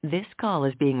This call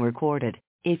is being recorded.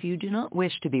 If you do not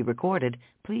wish to be recorded,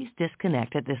 please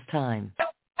disconnect at this time.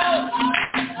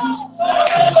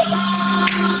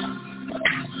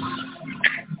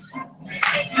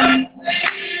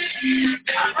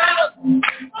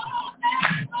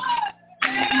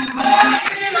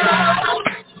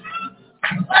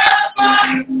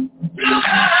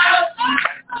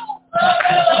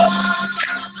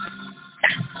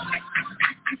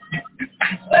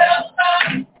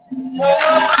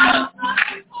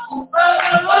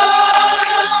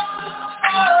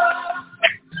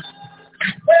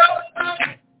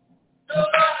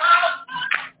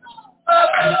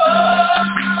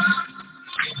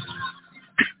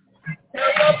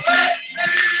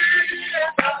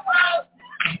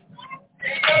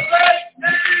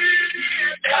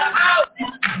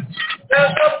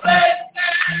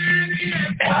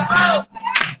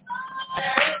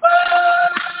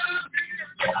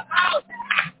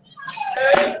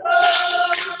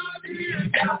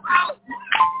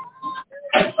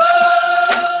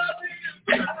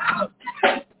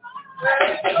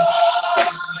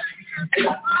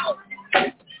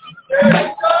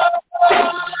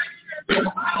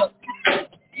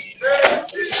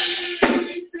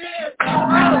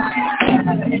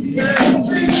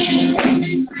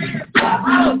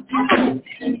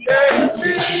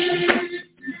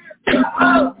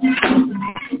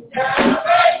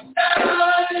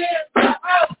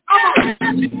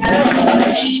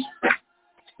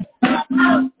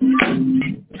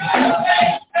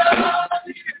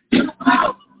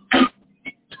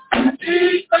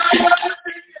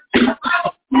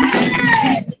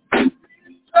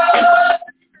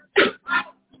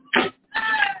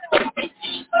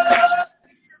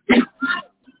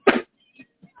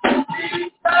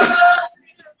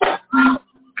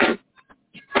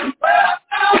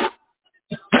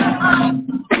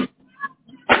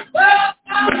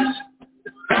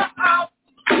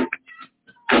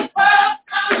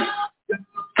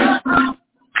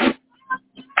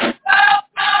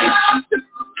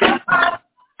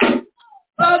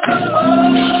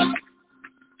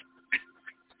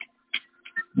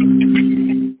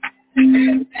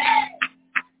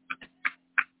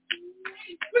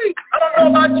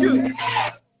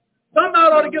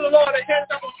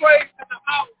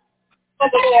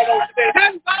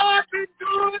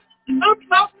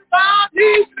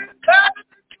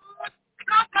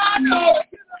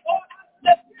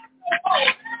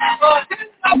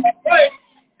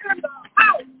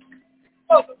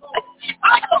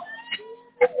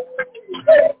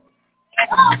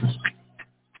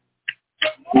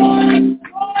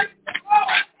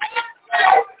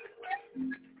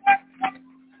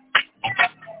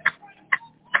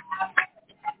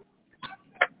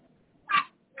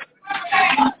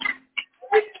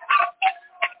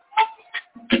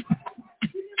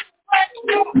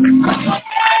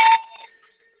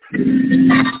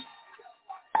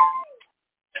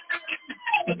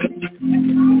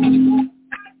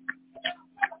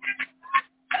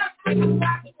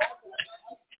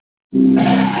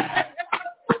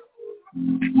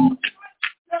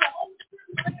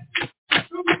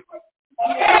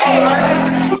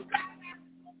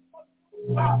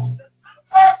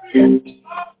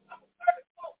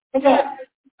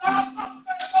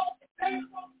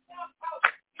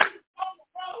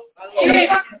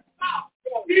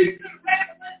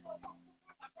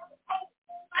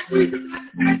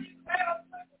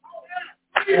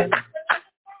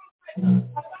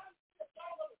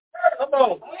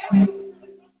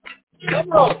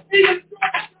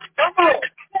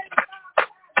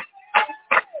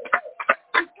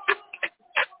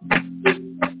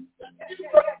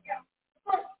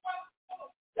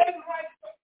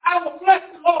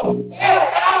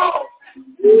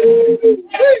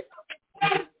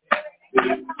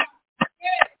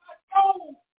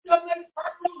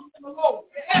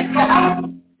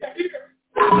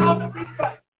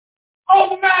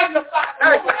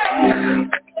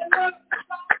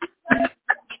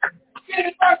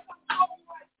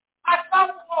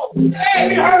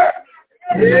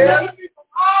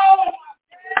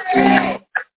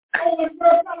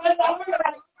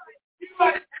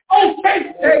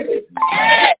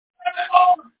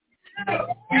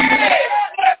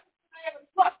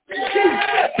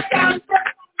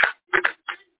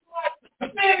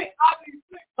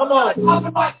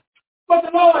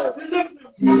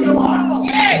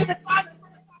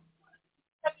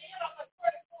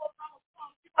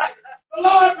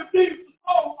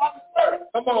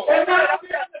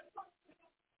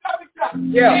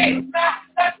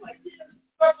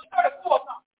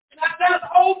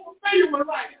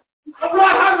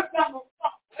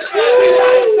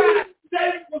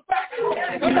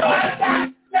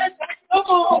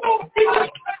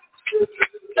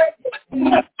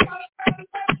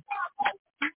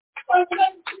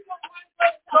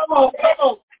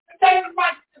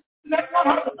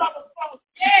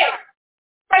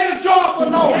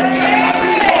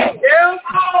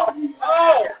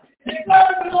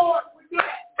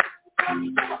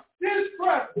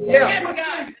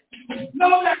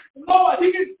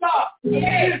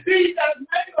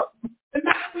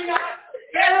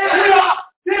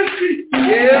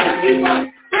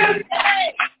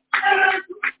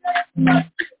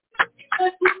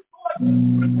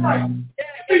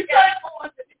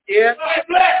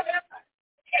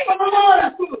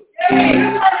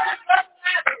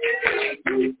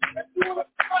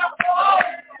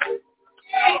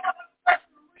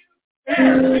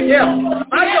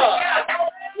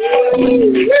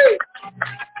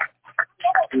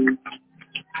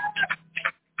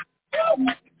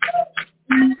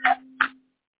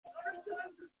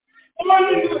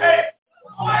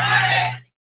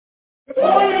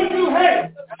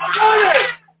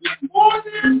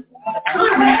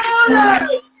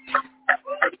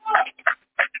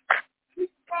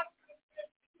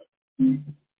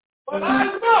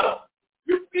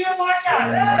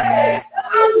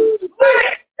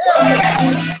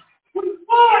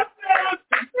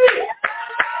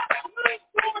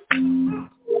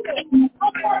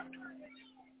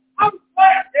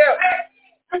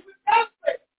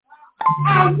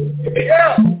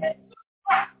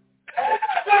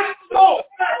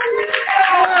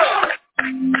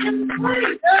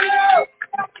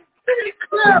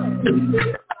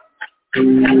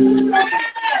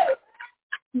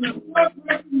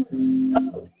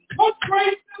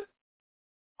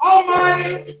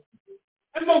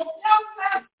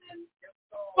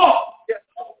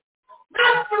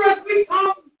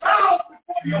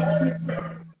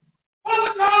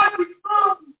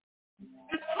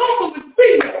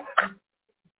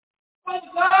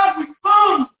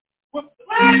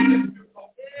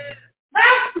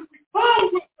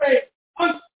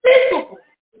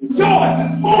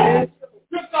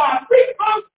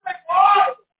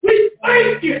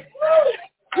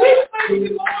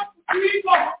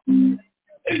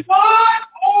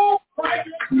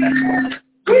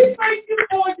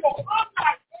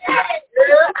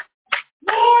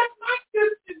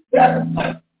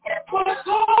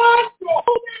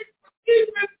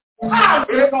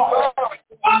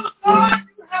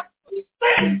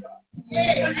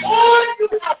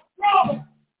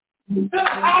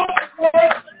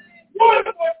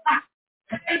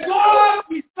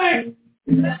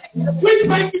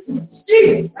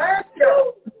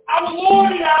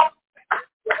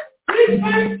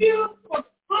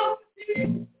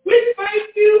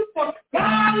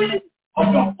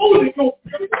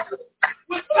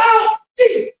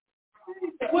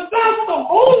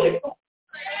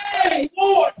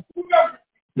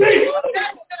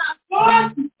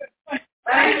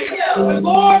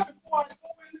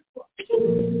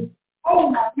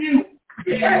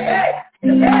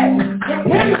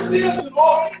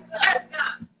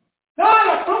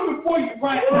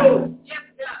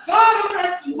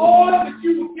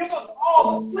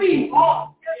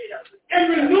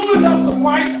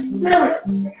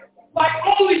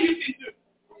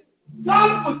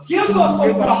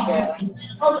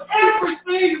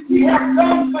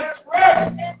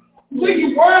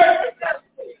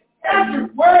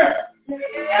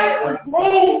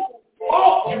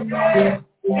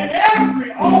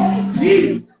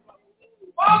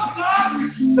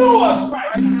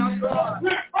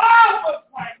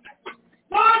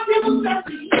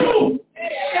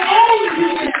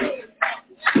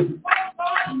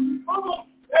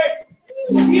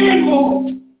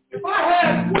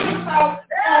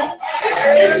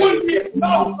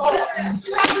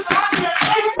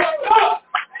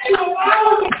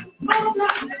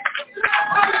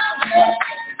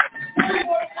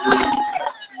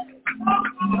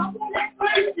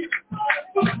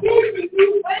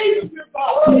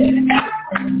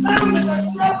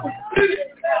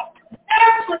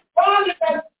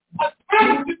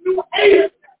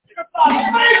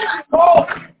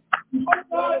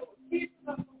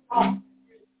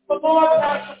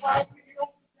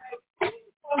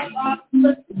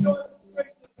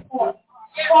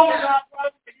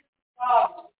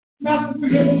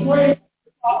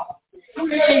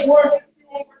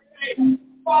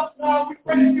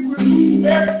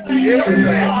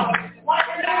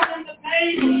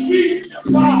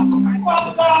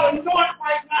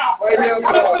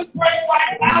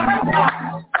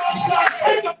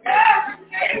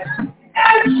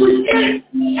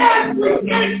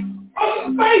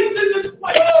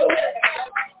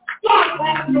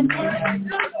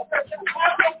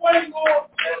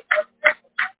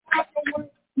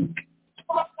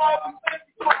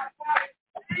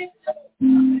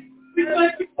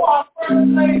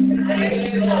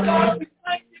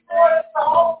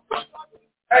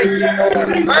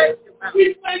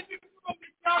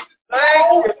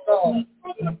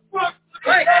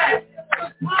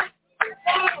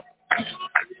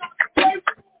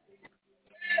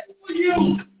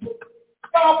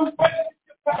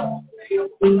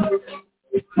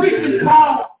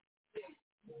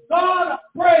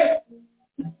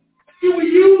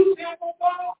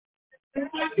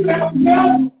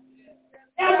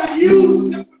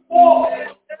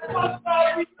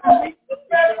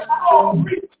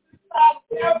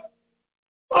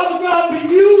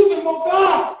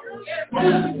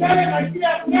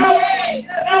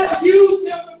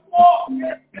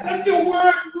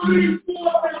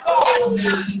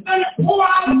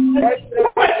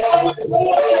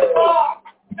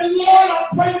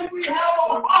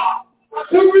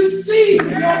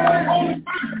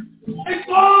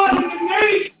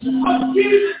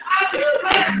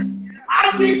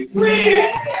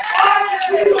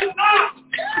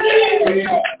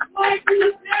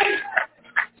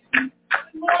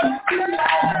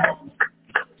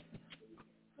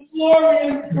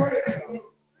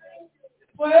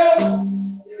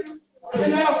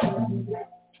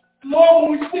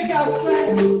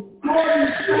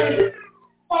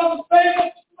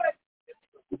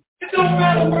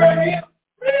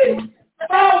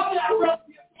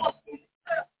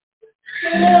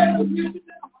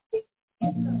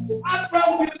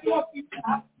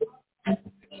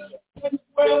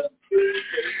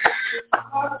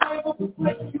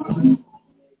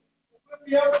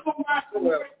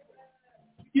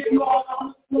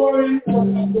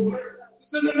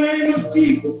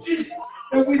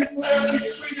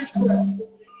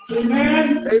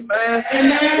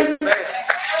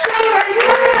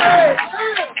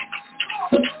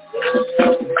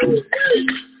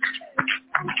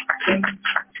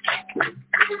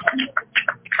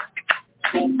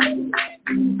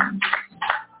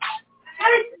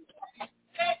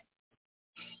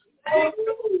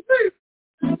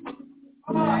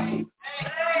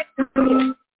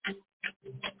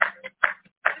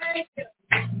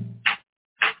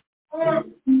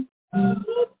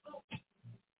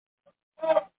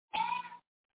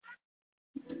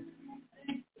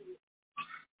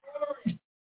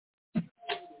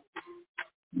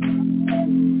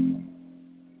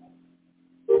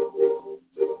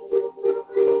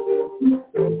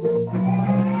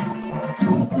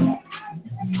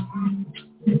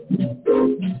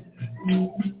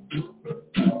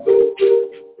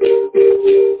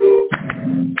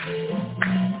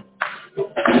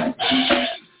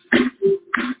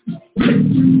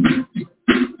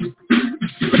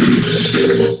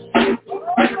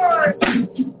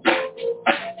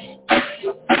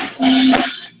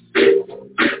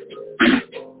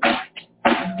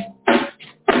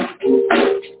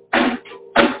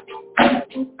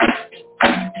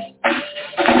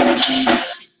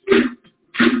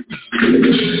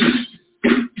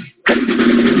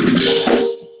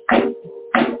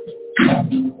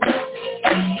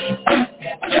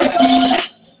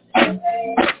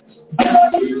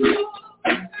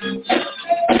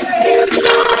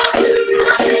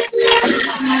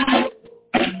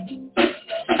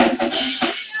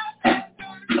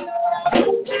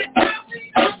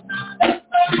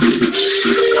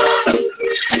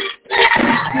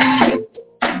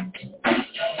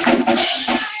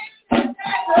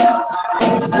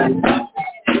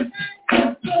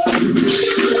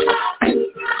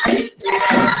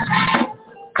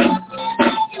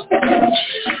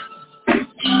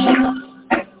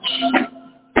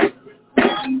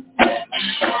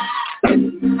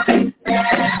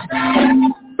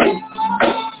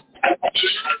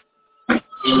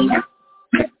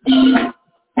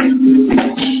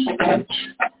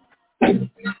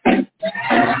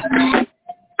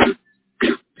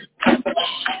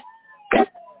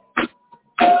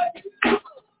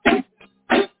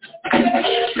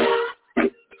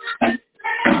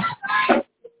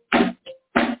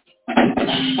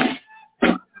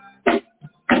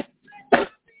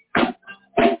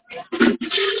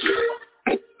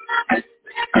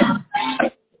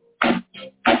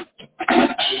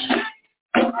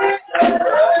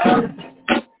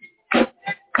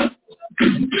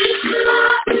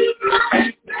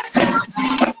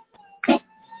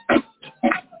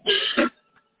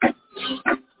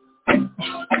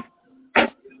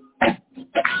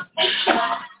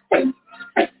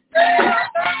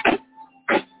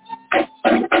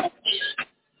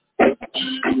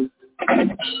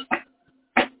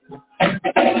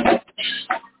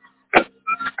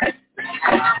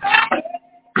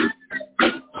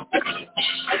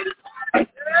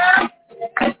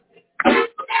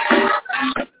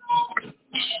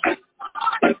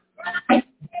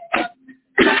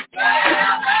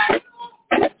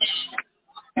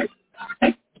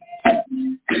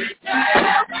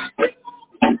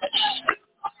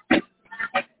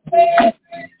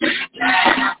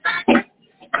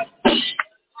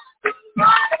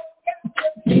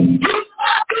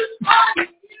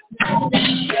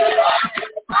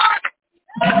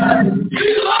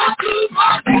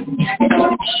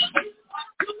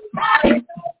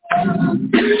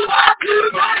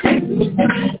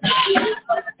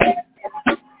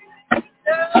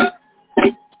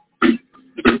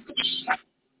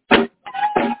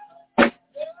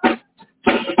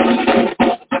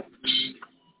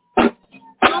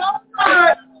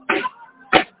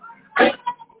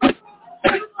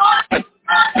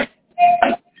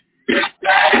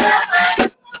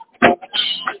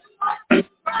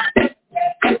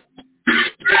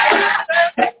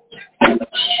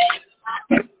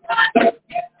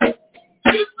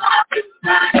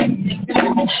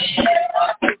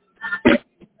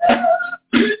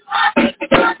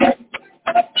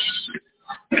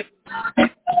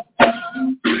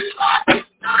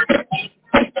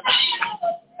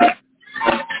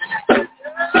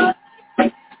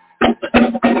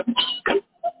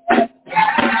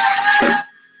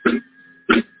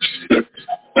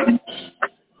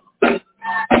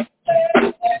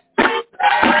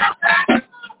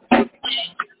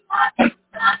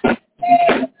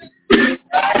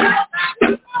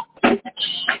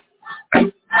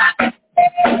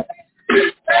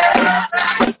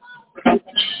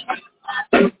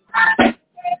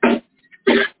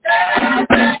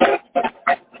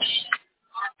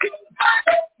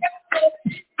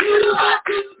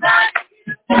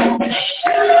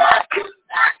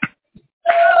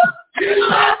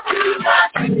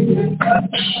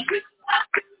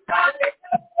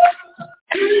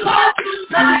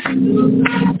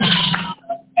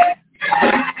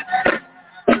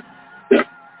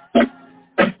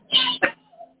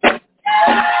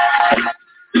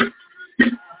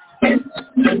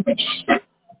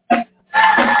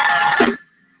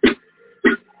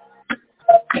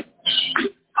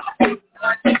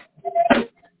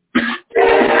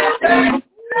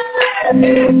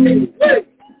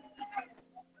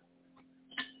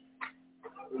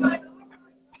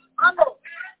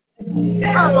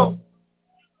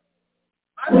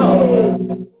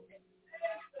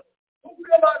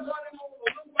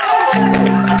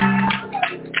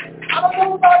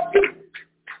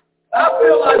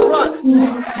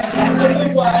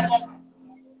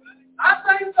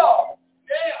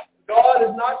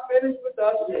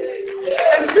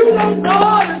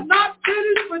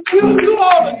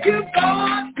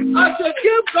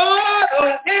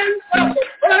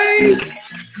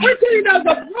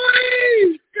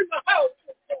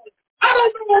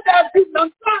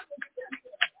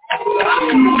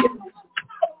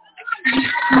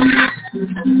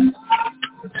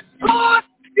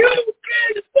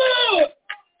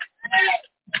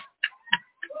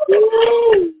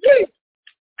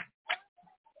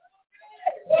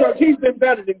 Church, he's been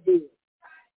better than good.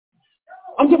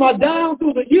 I'm talking about down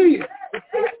through the years.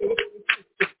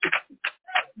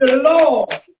 The Lord.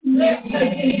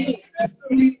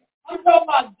 I'm talking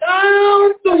about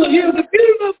down through the years. If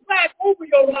you look back over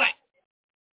your life,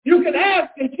 you can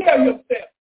ask and tell yourself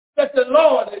that the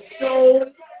Lord has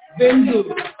shown been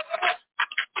good.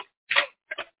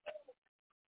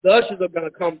 The ushers are going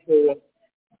to come forward.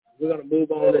 We're going to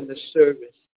move on in the service.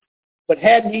 But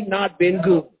hadn't he not been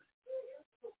good?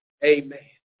 Amen.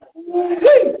 God's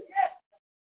been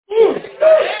good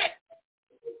to me.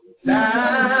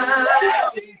 Down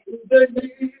through the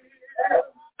years,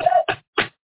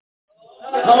 the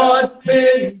Lord's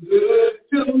been good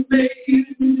to me.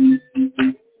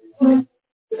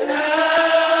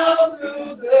 Down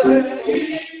through the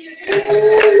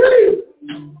years,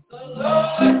 the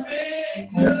Lord's been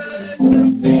good to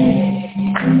me.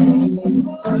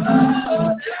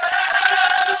 Yeah.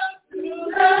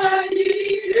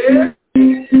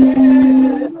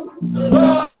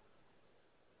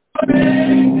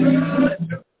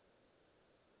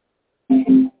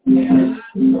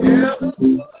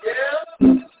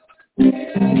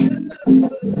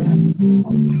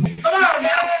 Come on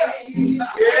now.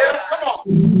 Yeah, come on.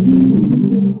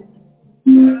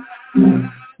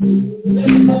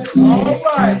 All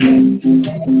right.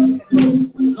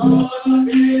 Lord,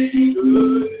 be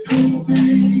good to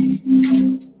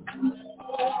me.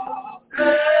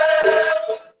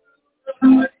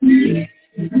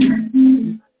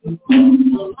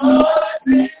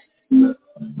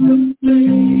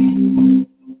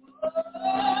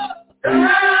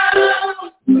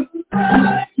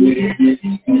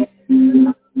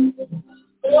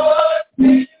 Lord,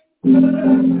 be good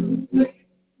to me.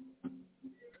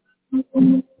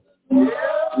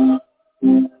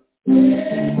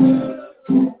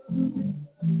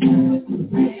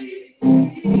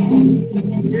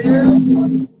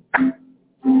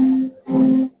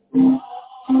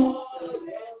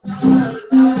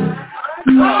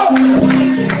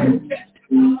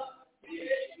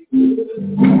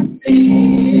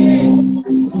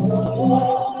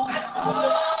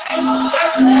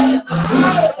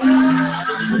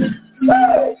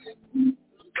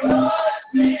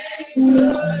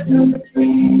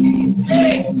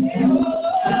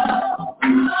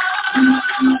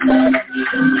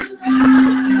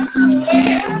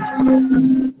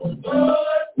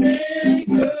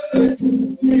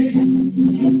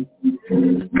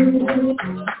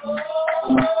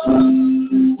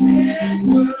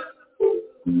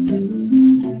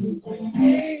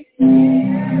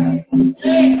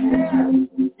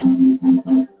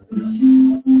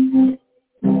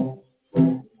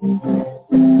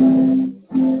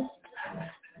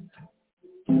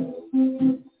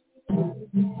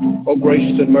 Oh,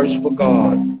 gracious and merciful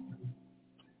God,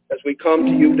 as we come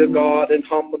to you, dear God, in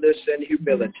humbleness and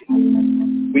humility,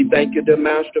 we thank you, dear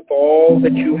Master, for all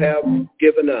that you have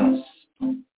given us.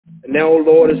 And now, oh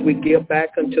Lord, as we give back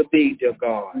unto thee, dear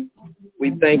God,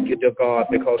 we thank you, dear God,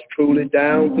 because truly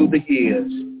down through the years,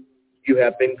 you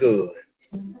have been good.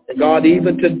 And God,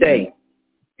 even today,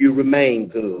 you remain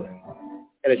good.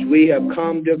 And as we have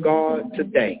come, dear God,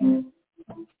 today,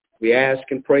 we ask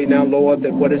and pray now, Lord,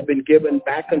 that what has been given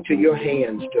back unto your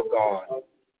hands, dear God,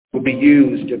 will be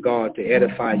used, dear God, to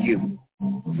edify you.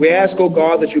 We ask, oh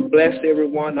God, that you bless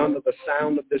everyone under the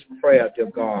sound of this prayer,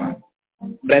 dear God.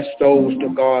 Bless those,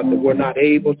 dear God, that were not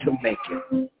able to make it.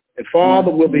 And Father,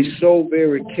 we'll be so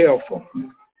very careful.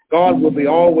 God will be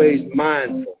always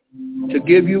mindful to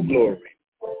give you glory,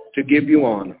 to give you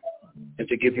honor, and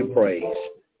to give you praise.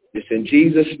 It's in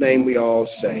Jesus' name we all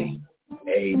say,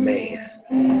 amen.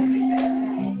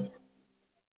 Amen.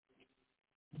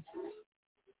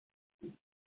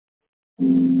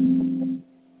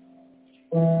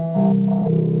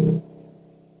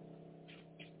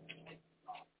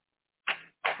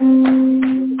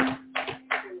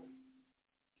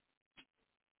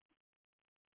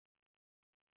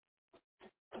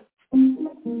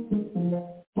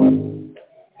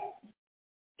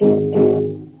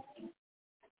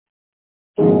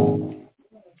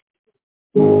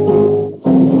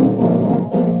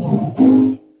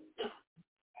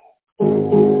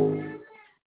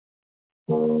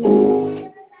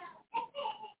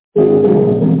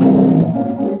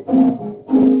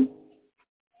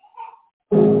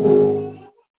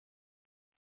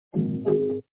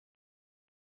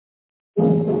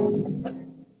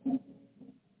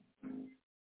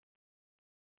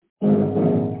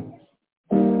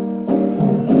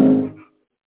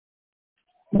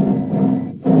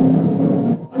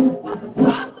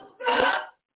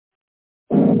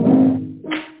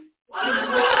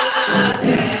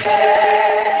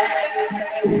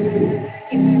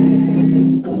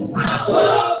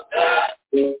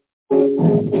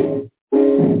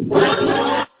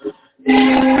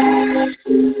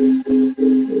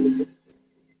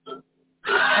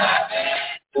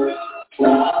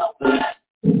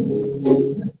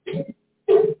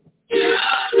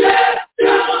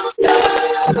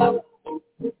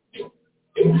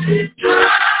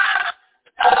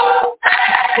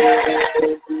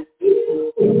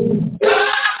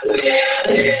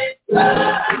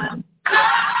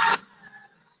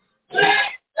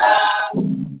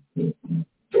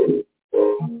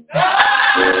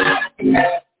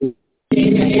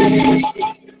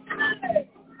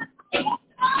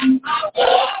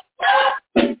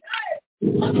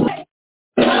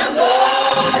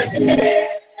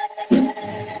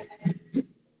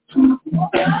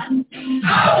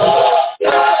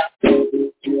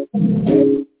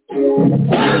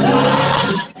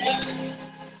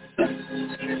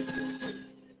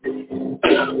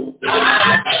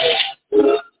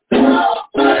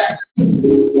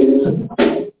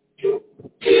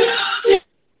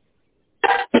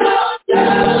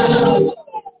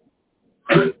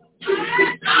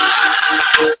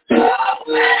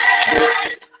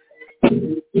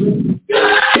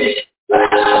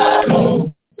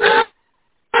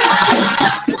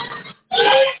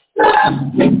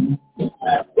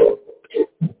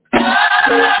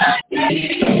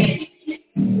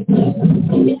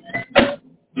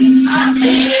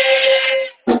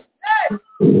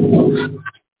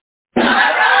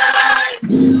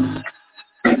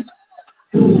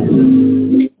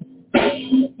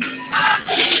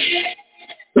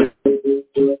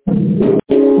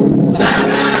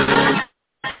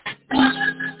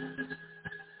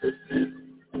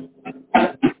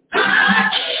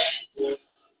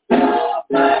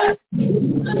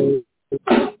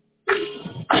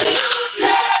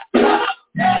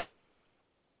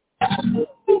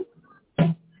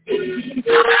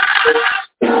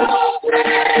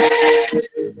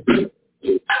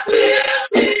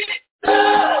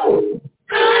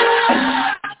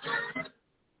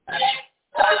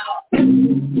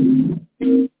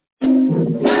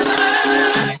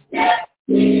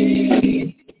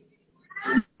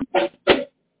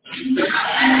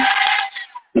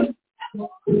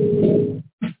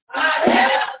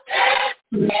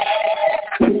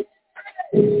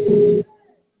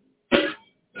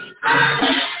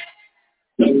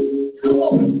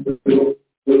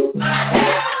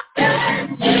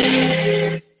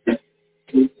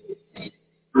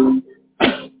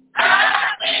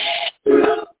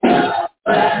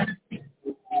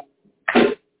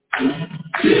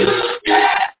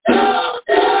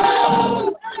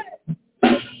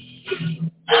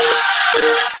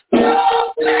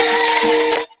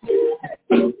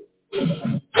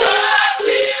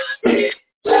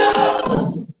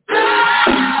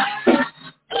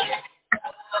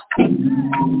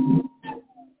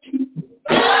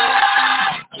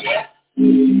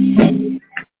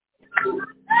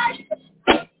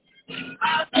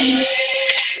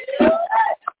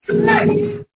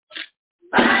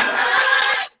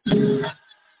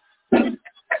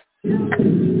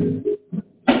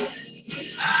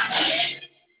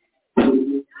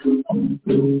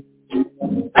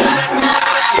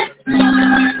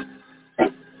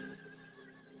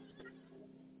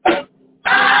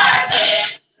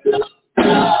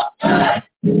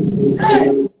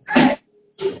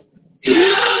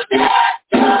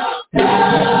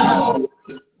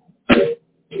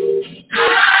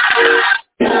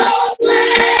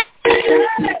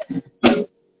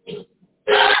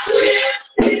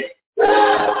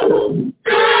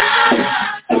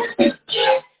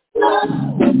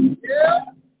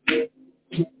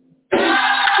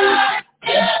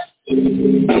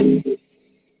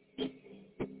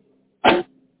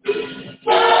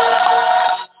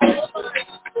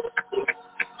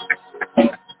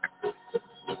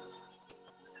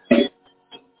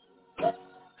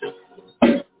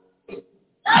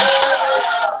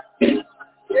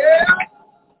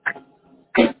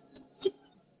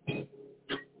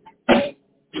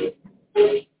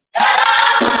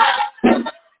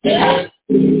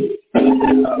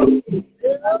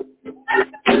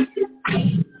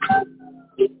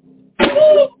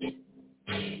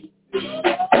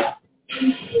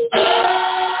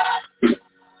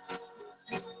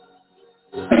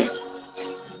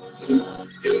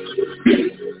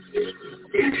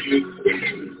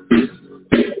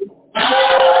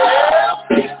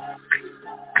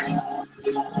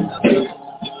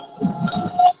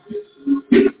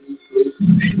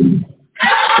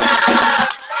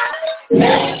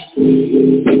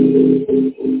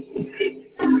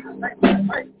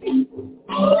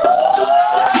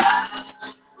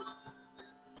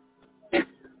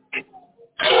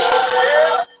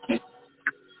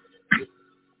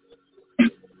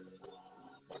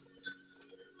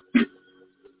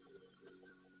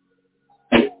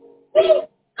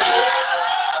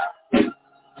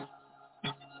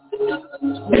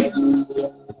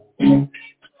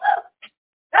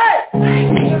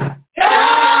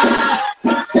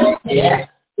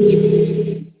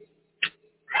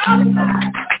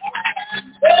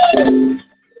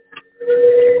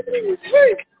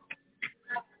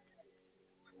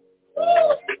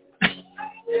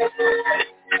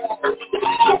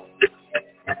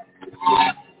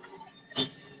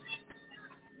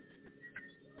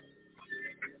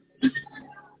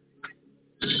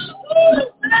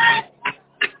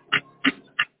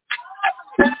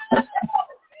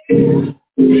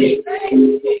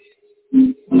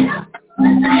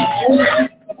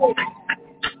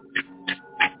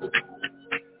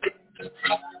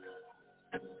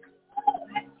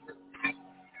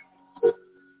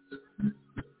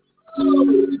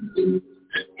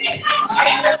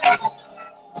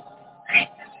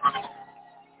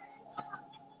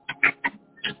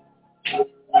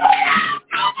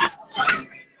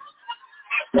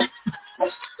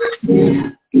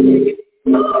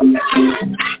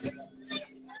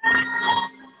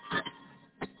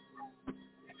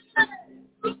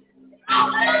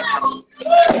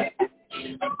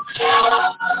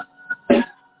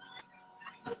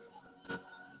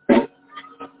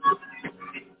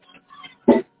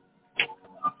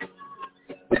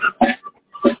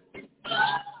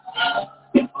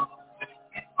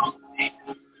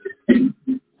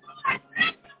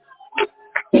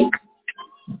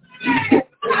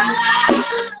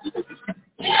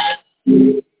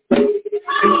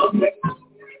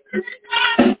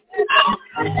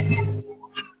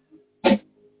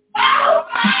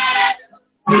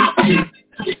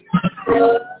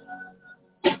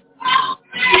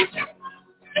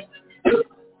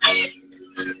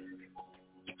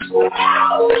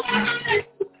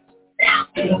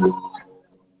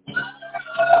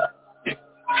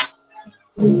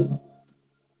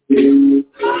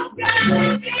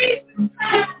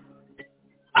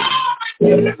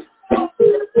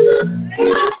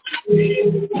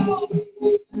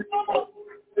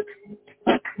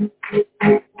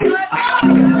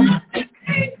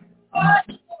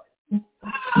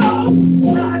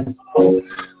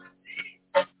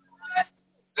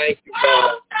 Thank you,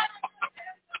 God.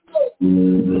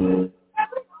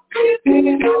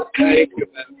 Thank you,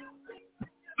 man.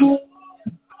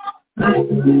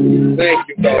 Thank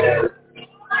you, God.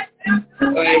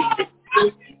 Thank you.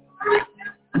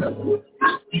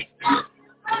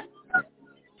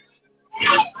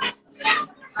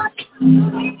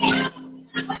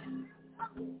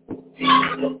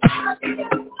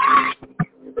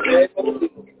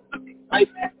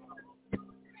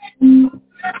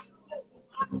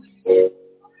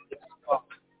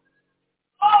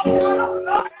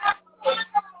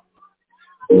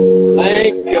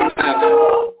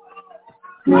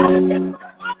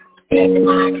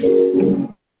 Thank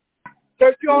you,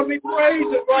 church, you ought to be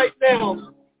praising right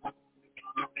now.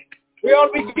 We ought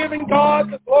to be giving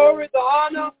God the glory, the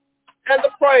honor, and the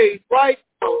praise right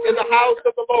now in the house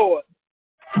of the Lord.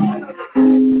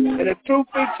 And if truth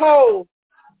be told,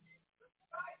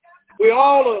 we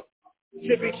all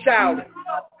should be shouting.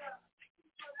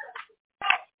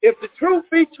 If the truth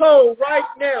be told right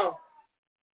now,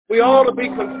 we ought to be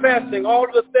confessing all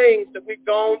of the things that we've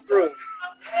gone through.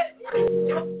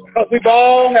 Because we've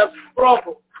all have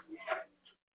struggled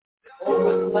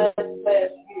over the last year.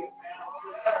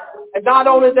 And not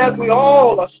only that, we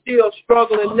all are still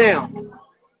struggling now.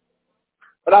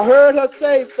 But I heard her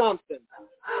say something.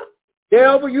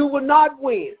 Devil, you will not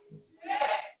win.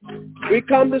 We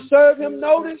come to serve him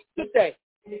notice today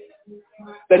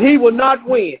that he will not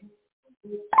win.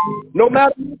 No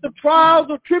matter what the trials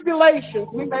or tribulations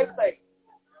we may face,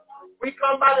 we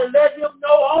come by to let him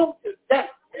know on today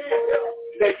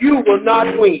that you will not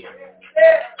win.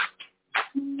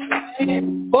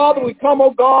 Father, we come,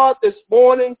 oh God, this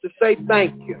morning to say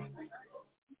thank you.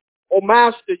 Oh,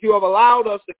 Master, you have allowed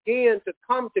us again to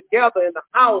come together in the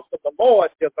house of the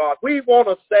Lord, dear God. We want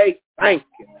to say thank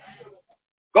you.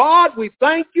 God, we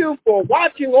thank you for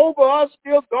watching over us,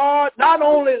 dear God, not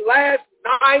only last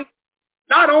night,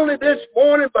 not only this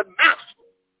morning, but Master,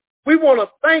 we want to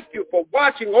thank you for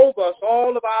watching over us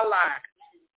all of our lives.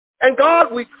 And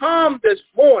God, we come this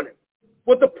morning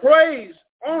with the praise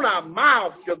on our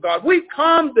mouths, dear God. We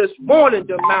come this morning,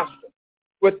 dear Master,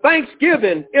 with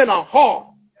thanksgiving in our heart,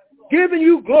 giving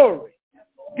you glory,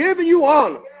 giving you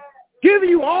honor, giving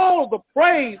you all the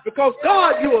praise, because,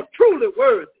 God, you are truly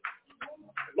worthy.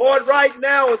 Lord, right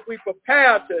now as we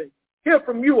prepare to hear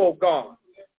from you, oh God,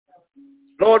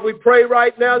 Lord, we pray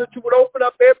right now that you would open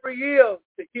up every ear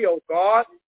to hear, oh God.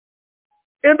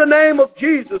 In the name of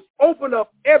Jesus, open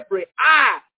up every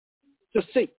eye to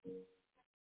see.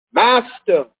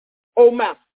 Master, oh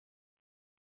Master,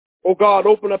 oh God,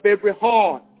 open up every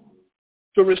heart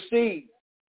to receive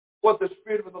what the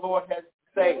Spirit of the Lord has to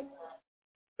say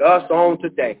to us on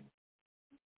today.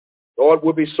 Lord,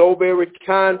 we'll be so very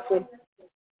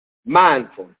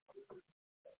mindful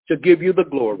to give you the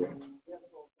glory,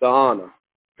 the honor,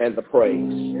 and the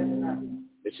praise.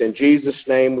 It's in Jesus'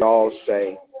 name we all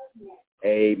say,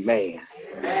 amen.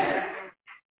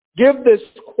 Give this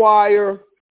choir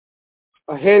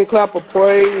a hand clap of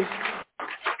praise,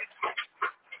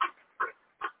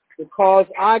 because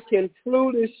I can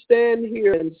truly stand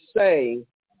here and say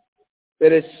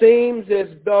that it seems as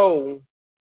though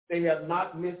they have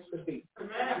not missed a beat.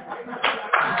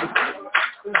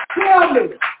 Tell me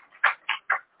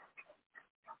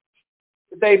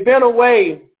that they've been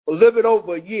away for a little bit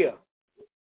over a year,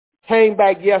 came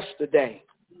back yesterday,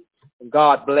 and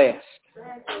God blessed.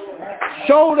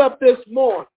 Showed up this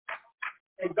morning,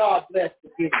 and God blessed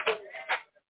again.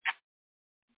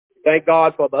 Thank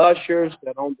God for the ushers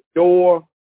that are on the door.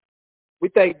 We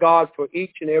thank God for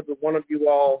each and every one of you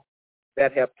all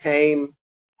that have came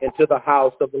into the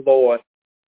house of the Lord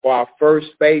for our first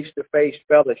face-to-face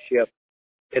fellowship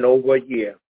in over a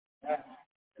year.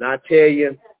 And I tell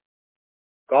you,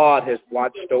 God has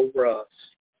watched over us.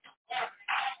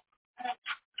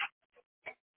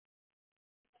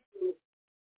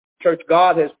 Church,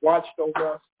 God has watched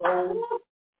over us so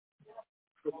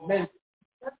tremendously.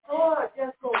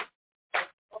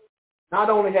 Not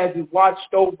only has he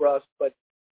watched over us, but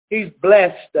he's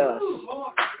blessed us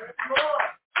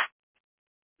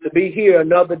to be here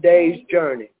another day's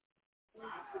journey.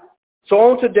 So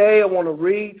on today, I want to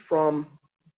read from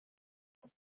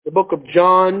the book of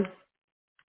John,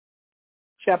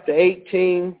 chapter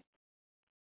 18,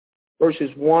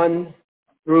 verses 1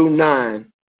 through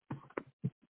 9.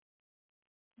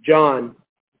 John,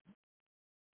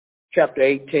 chapter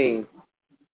 18,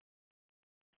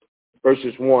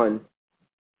 verses 1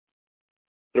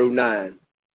 through 9.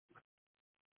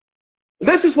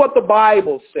 This is what the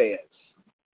Bible says.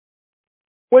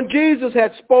 When Jesus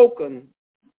had spoken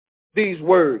these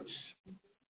words,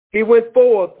 he went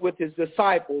forth with his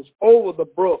disciples over the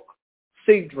brook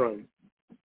Cedron,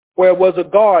 where was a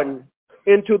garden,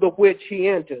 into the which he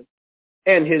entered,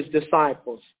 and his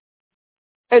disciples.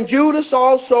 And Judas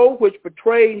also, which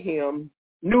betrayed him,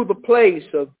 knew the place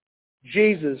of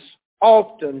Jesus,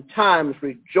 oftentimes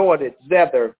rejoiced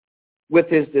thither with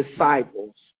his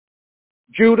disciples.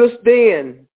 Judas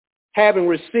then, having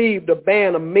received a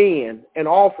band of men and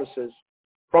officers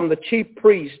from the chief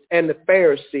priests and the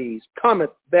Pharisees,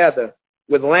 cometh thither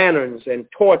with lanterns and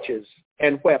torches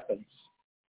and weapons.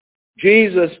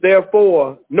 Jesus,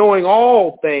 therefore, knowing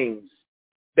all things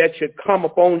that should come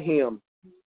upon him,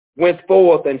 went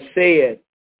forth and said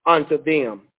unto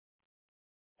them,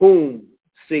 Whom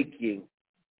seek ye?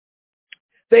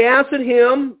 They answered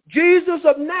him, Jesus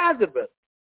of Nazareth.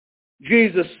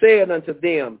 Jesus said unto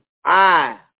them,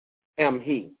 I am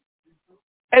he.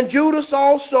 And Judas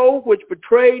also, which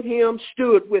betrayed him,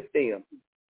 stood with them.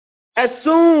 As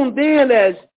soon then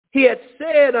as he had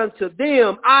said unto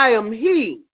them, I am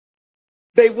he,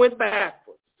 they went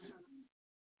backwards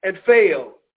and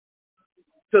fell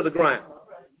to the ground.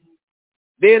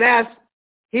 Then asked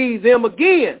he them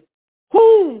again,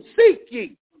 Whom seek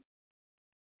ye?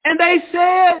 And they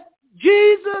said,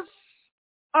 Jesus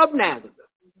of Nazareth.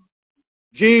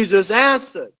 Jesus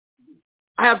answered,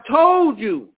 I have told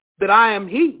you that I am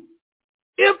he.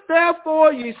 If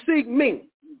therefore ye seek me,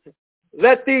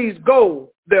 let these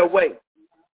go their way,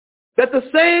 that the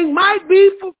saying might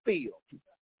be fulfilled,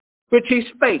 which he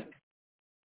spake,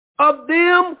 of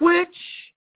them which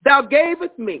thou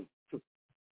gavest me,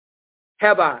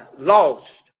 have I lost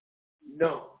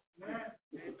none.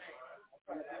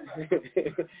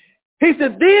 He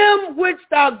said, them which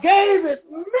thou gavest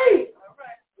me,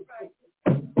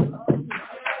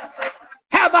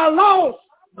 have I lost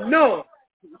none.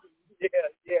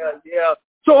 Yeah.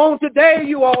 So on today,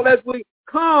 you all, as we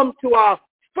come to our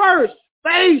first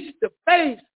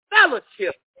face-to-face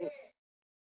fellowship,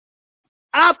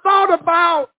 I thought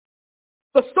about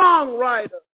the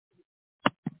songwriter,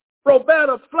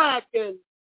 Roberta Flack and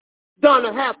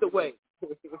Donna Hathaway.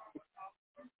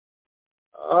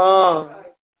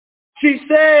 She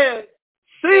said,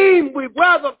 seem we've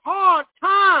weathered hard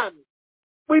times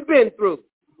we've been through.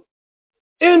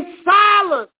 In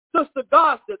silence, Sister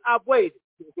Gossett, I've waited.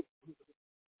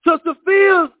 Sister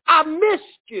Fields, I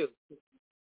missed you.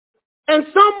 And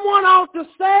someone ought to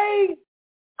say,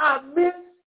 I miss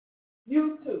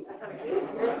you too.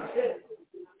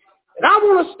 And I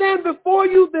want to stand before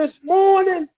you this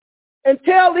morning and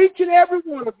tell each and every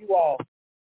one of you all,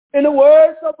 in the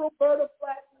words of Roberta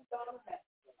Flack and Donna Hathaway,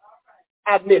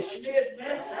 I missed you.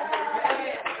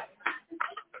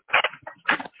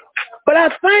 But I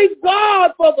thank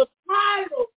God for the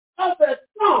title of that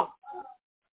song.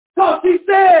 Because he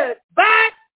said,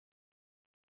 back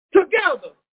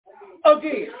together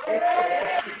again.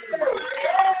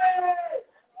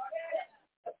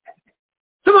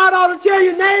 Somebody ought to tell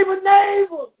your neighbor.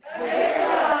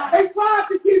 They tried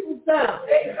to keep us down.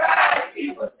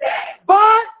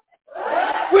 But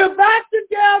we're back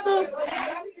together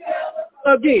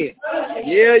again.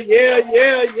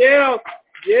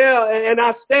 Yeah. And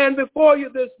I stand before you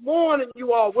this morning,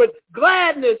 you all, with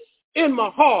gladness in my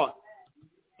heart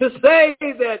to say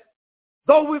that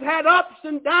though we've had ups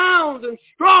and downs and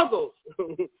struggles,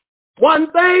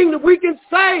 one thing that we can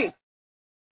say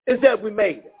is that we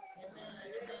made it.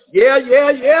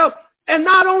 Yeah. And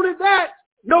not only that,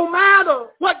 no matter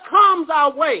what comes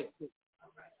our way,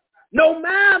 no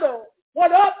matter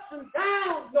what ups and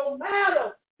downs, no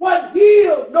matter what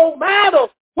hills, no matter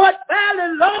what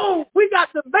valley lows, we got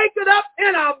to make it up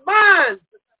in our minds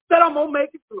that I'm going to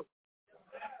make it through.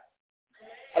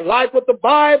 I like what the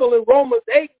Bible in Romans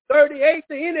 8:38,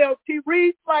 the NLT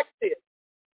reads like this.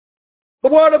 The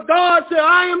Word of God says,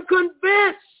 I am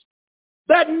convinced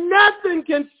that nothing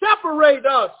can separate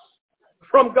us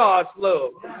from God's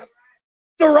love.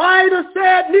 The writer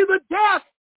said, neither death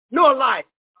nor life,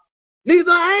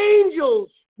 neither angels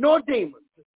nor demons,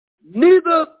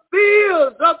 neither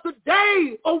fears of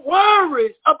today or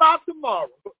worries about tomorrow,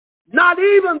 not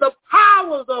even the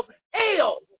powers of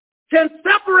hell can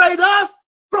separate us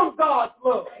from God's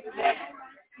love.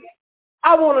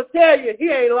 I want to tell you, he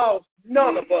ain't lost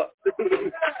none of us.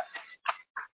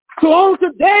 So on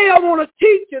today, I want to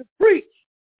teach and preach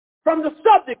from the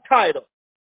subject title,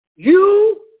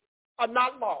 You Are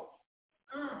Not Lost.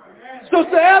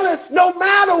 Sister Ellis, no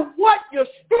matter what your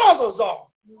struggles are,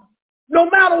 no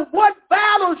matter what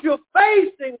battles you're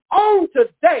facing on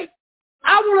today,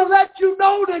 I want to let you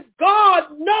know that God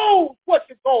knows what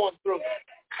you're going through.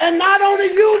 And not only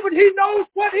you, but he knows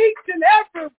what each and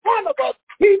every one of us.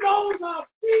 He knows our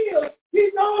fears. He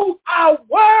knows our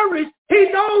worries. He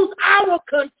knows our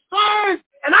concerns.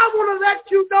 And I want to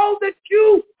let you know that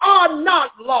you are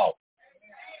not lost.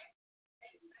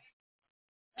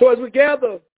 So as we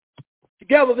gather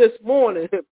together this morning,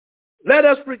 let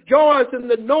us rejoice in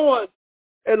the knowing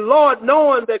and Lord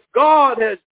knowing that God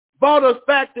has brought us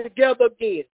back together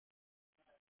again.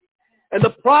 And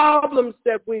the problems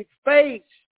that we face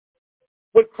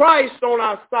with Christ on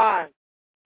our side,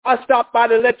 I stopped by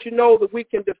to let you know that we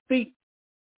can defeat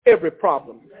every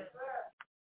problem.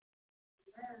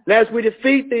 And as we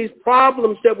defeat these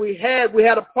problems that we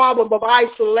had a problem of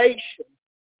isolation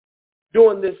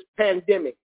during this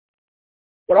pandemic.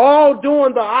 But all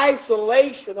during the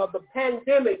isolation of the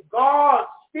pandemic, God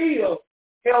still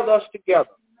held us together.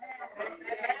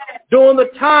 During the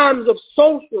times of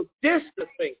social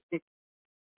distancing,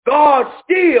 God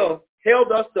still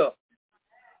held us up.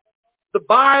 The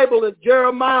Bible in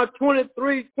Jeremiah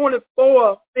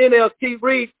 23:24 NLT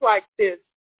reads like this.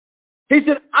 He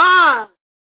said, I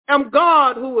am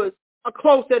God who is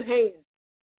close at hand,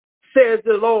 says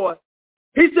the Lord.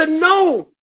 He said, no,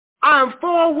 I am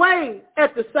far away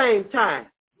at the same time.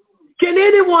 Can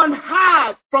anyone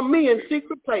hide from me in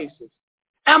secret places?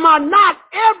 Am I not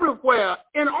everywhere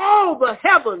in all the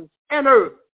heavens and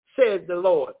earth, says the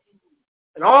Lord.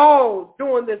 And all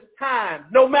during this time,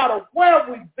 no matter where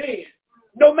we've been,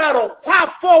 no matter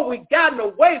how far we've gotten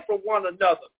away from one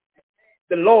another,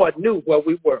 the Lord knew where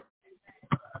we were.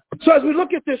 So as we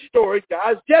look at this story,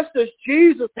 guys, just as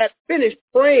Jesus had finished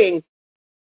praying,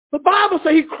 the Bible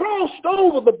says he crossed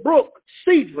over the brook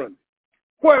Cedron,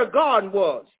 where a garden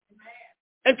was.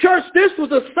 And church, this was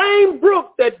the same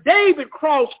brook that David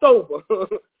crossed over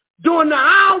during the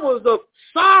hours of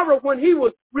sorrow when he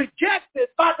was rejected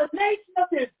by the nation of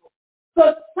Israel.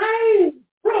 The same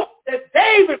brook that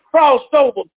David crossed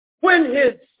over when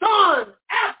his son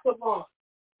Absalom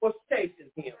was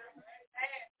chasing him.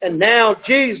 And now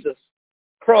Jesus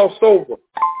crossed over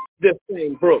this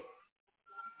same brook.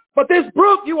 But this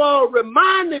brook, you all,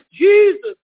 reminded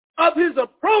Jesus of his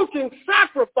approaching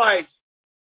sacrifice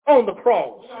on the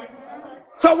cross.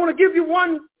 So I want to give you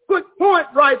one quick point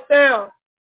right there.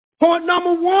 Point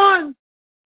number one,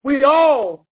 we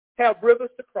all have rivers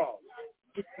to cross.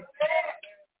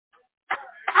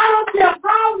 I don't care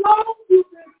how long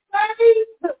you've been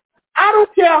saved. I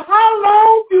don't care how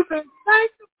long you've been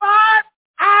sanctified.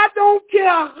 I don't care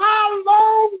how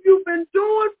long you've been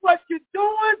doing what you're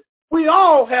doing. We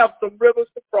all have some rivers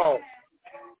to cross.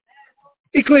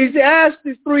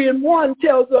 Ecclesiastes 3:1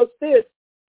 tells us this.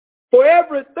 For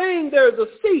everything there's a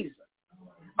season,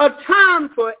 a time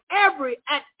for every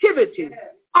activity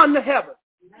under heaven.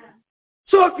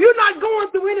 So if you're not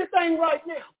going through anything right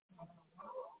now,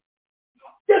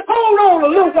 just hold on a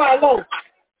little while longer.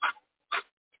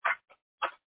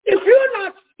 If you're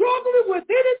not struggling with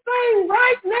anything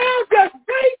right now, just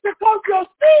wait, because your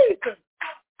season,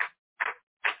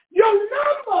 your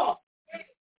number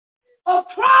of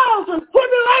trials and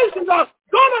tribulations are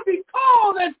going to be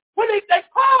called, and when they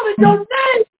call it, your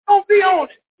name's going to be on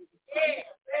it.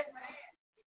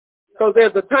 Because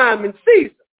there's a time and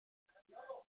season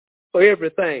for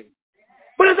everything.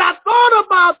 But as I thought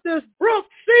about this brook,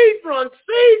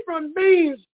 Cedron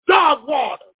means dark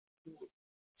water.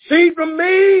 Cedron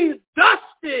means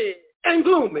dusty and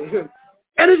gloomy.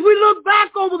 And as we look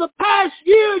back over the past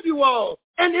year, you all,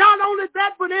 and not only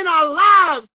that, but in our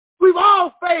lives, we've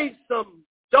all faced some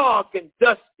dark and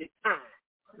dusty times.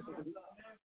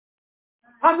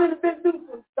 How many have been through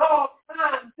some dark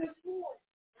times this morning?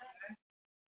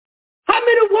 How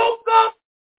many woke up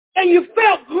and you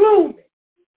felt gloomy?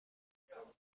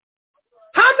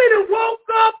 How many woke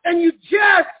up and you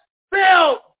just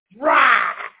felt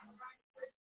dry?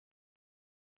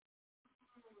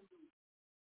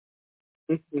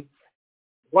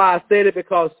 Why I said it,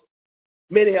 because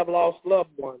many have lost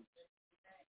loved ones.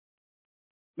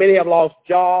 Many have lost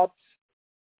jobs.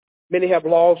 Many have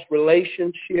lost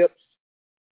relationships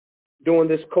during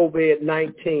this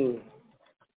COVID-19.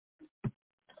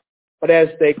 But as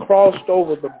they crossed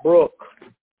over the brook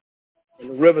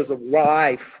and the rivers of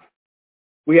life,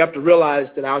 we have to realize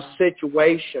that our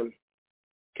situation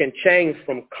can change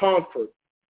from comfort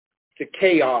to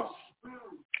chaos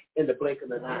in the blink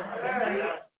of an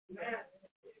eye.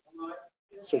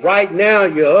 So right now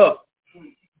you're up.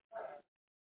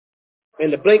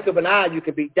 In the blink of an eye you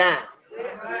can be down.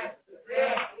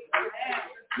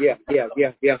 Yeah.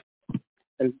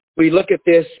 And we look at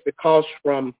this because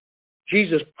from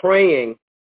Jesus praying,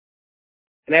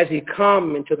 and as he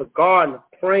come into the garden of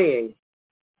praying,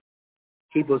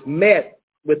 he was met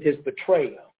with his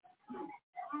betrayer.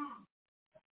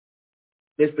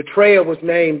 His betrayer was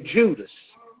named Judas.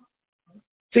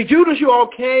 See, Judas, you all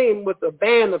came with a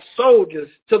band of soldiers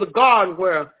to the garden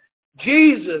where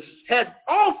Jesus had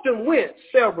often went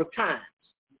several times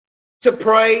to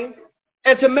pray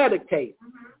and to meditate.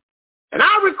 And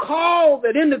I recall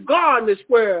that in the garden is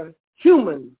where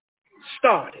humans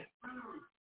started.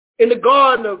 In the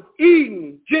Garden of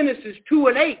Eden, Genesis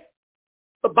 2:8,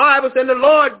 the Bible said the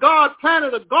Lord God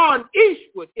planted a garden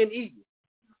eastward in Eden.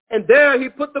 And there he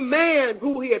put the man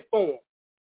who he had formed.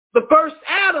 The first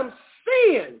Adam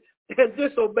sinned and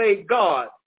disobeyed God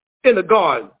in the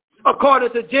garden,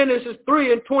 according to Genesis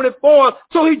 3:24.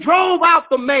 So he drove out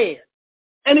the man,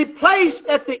 and he placed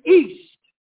at the east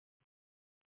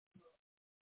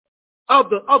of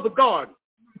the garden.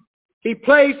 He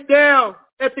placed there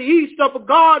at the east of the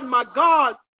garden, my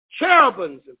God,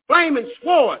 cherubims and flaming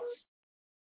swords.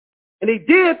 And he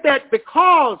did that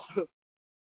because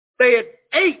they had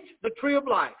ate the tree of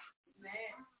life.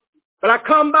 But I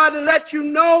come by to let you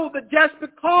know that just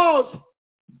because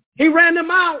he ran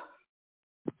them out,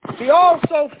 he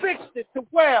also fixed it to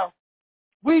where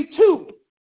we too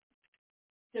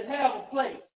can have a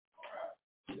place.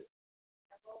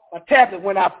 My tablet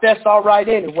went out. That's all right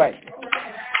anyway.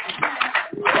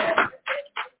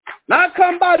 Now I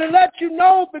come by to let you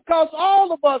know because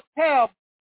all of us have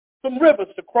some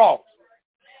rivers to cross.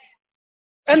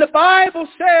 And the Bible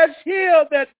says here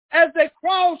that as they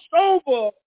crossed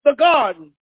over the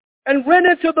garden and went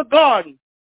into the garden,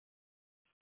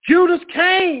 Judas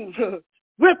came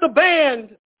with a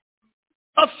band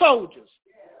of soldiers.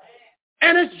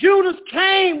 And as Judas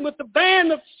came with the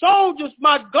band of soldiers,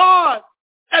 my God,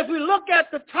 as we look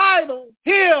at the title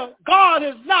here, God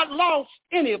has not lost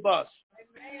any of us.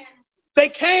 Amen. They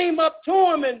came up to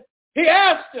him and he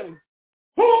asked him,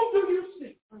 whom do you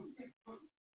seek?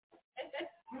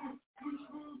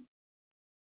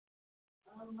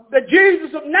 that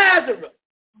Jesus of Nazareth.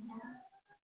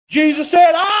 Jesus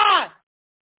said, I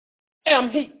am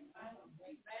he.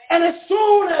 And as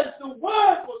soon as the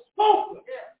word was spoken,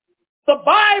 the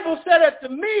Bible said that the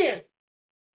men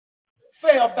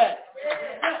fell back.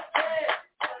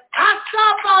 I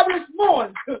stopped by this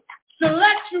morning to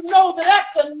let you know that at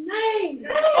the name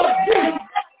of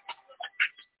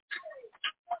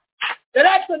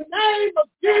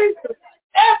Jesus,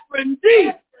 every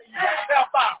knee shall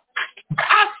bow.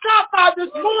 I stopped by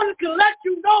this morning to let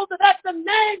you know that at the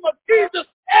name of Jesus,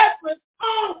 every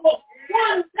tongue will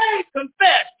one day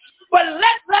confess. But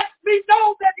let me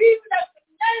know that even at the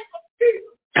name of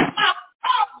Jesus, my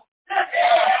problem has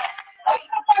I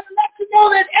want to let you know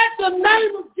that at the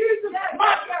name of Jesus,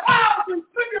 my trials and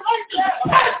tribulations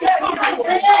have become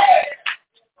away.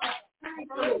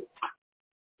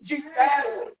 Jesus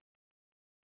asked,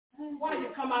 why do you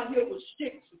come out here with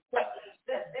sticks and weapons?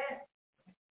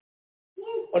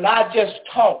 When I just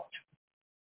taught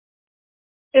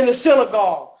in the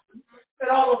synagogue, and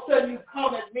all of a sudden you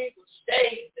come at me with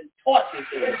staves and torches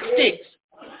and sticks.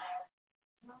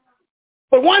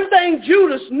 But one thing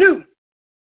Judas knew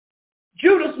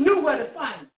where to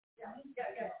find it.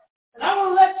 And I want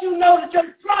to let you know that your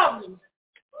problems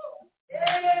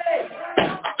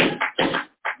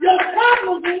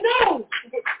know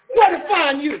where to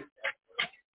find you.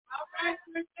 I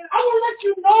want to let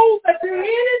you know that the enemy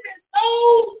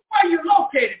knows where you're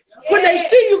located. When they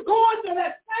see you going to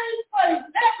that same place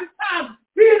every time,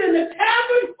 be it in the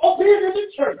tavern or be it in the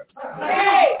church.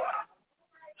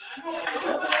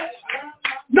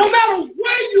 No matter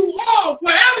where you are,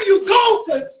 wherever you go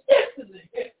consistently,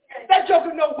 that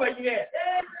joker knows where you're at.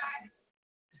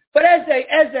 But as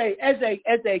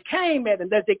they came at him,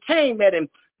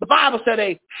 the Bible said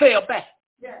they fell back.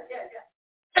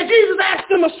 And Jesus asked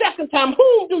them a second time,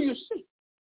 whom do you seek?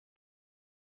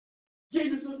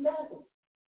 Jesus was Nazareth.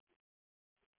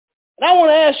 And I want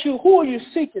to ask you, who are you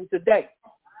seeking today?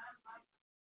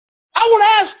 I want to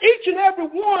ask each and every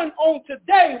one on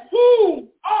today, whom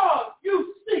are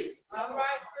you seeking?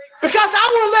 Because I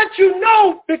want to let you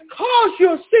know, because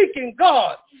you're seeking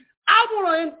God, I want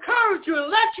to encourage you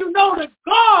and let you know that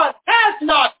God has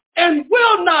not and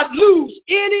will not lose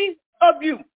any of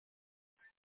you.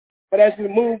 But as we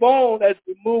move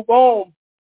on,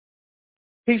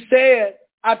 he said,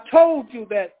 I told you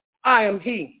that I am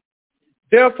he.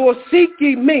 Therefore seek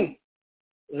ye me.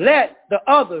 Let the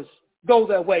others go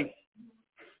their way.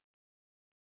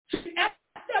 At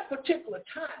that particular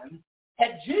time,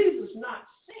 had Jesus not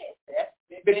said that,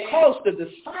 because the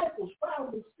disciples found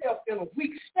themselves in a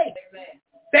weak state,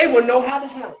 they would know how to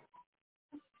handle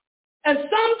it. And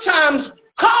sometimes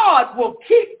God will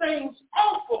keep things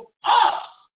off of us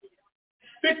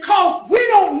because we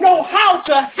don't know how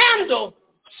to handle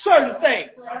certain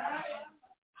things.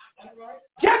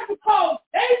 Just because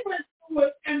they went through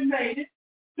it and made it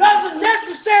doesn't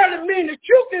necessarily mean that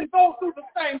you can go through the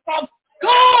same problem.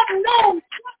 God knows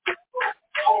what to put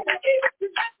on each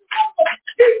and every one.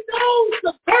 He knows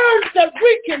the burdens that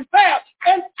we can bear.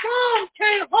 And some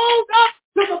can't hold up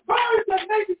to the burdens that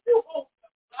maybe you hold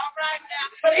up. All right now.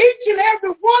 But each and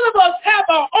every one of us have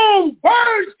our own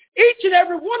burdens. Each and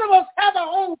every one of us have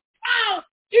our own trials.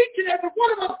 Each and every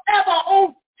one of us have our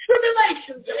own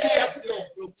tribulations that we have to go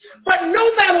through. But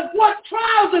no matter what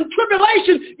trials and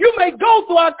tribulations you may go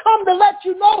through, I come to let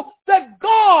you know that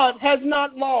God has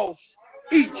not lost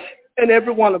each and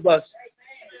every one of us.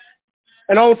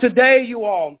 And on today, you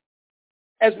all,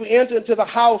 as we enter into the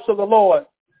house of the Lord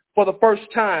for the first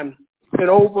time in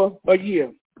over a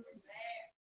year,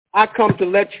 I come to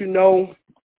let you know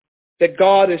that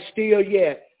God is still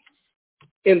yet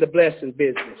in the blessing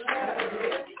business.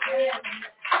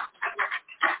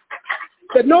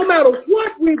 That no matter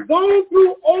what we've gone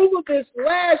through over this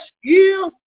last year,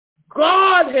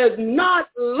 God has not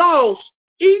lost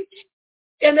each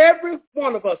and every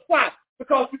one of us. Why?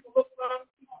 Because we can look around.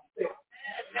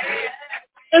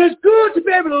 And it's good to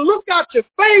be able to look out your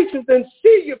faces and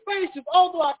see your faces,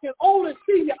 although I can only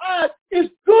see your eyes.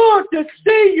 It's good to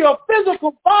see your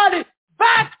physical body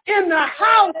back in the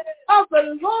house of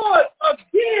the Lord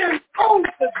again on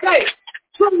today.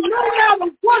 So no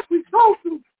matter what we go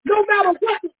through, no matter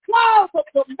what the trials of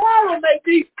tomorrow may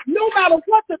be, no matter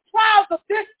what the trials of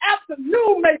this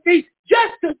afternoon may be,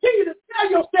 just continue to tell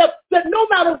yourself that no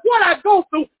matter what I go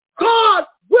through, God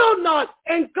will not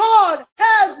and God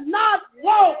has not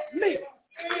lost me.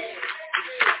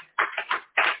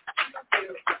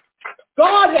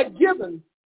 God had given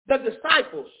the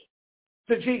disciples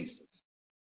to Jesus.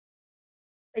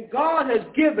 And God has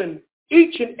given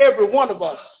each and every one of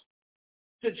us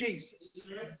to Jesus.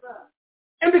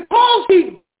 And because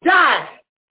he died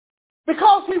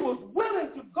because he was willing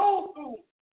to go through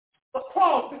the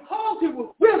cross, because he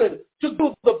was willing to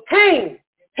do the pain,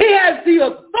 he has the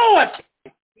authority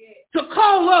to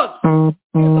call us his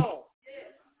own.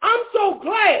 I'm so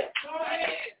glad.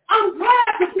 I'm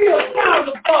glad to be a child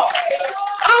of God.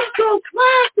 I'm so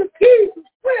glad that Jesus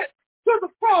went to the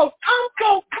cross. I'm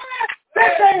so glad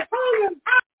that they hung him.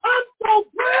 I'm so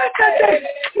glad that they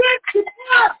went to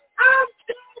God. I'm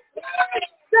so glad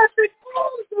that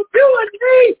because of you and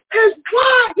me is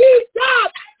why he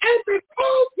died. And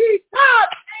because he died,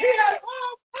 he has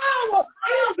all power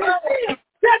in his hand.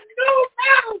 That no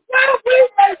matter where we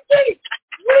may be,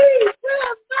 we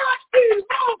will not be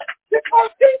wrong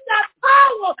because he's got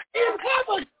power in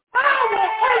heaven, power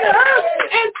on the earth,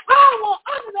 and power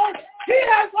on the earth. He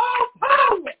has all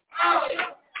power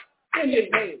in his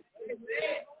hand.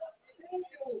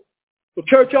 The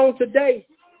church on today,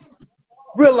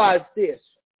 realize this,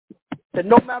 that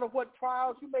no matter what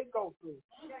trials you may go through,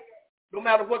 no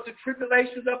matter what the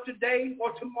tribulations of today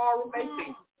or tomorrow may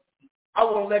be, I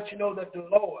want to let you know that the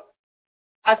Lord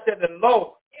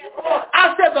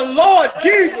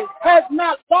Jesus has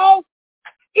not lost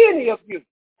any of you.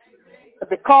 And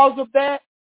because of that,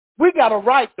 we got a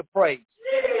right to praise.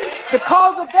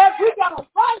 Because of that, we got a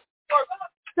right to work.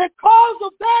 Because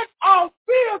of that, our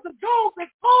fears are gone.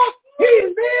 Because he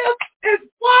lives is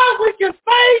why we can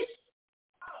face.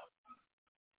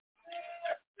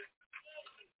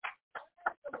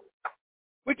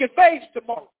 We can face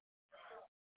tomorrow.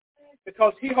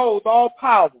 Because he holds all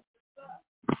power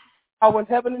in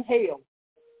heaven and hell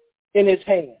in his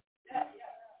hand.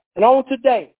 And on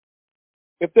today,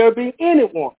 if there be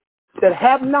anyone that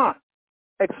have not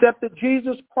accepted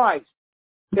Jesus Christ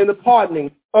in the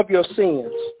pardoning of your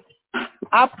sins,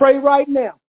 I pray right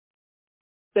now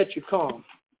that you come.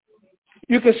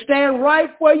 You can stand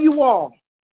right where you are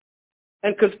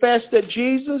and confess that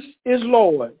Jesus is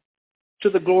Lord to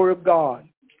the glory of God.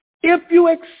 If you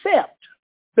accept,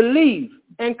 believe,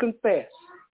 and confess,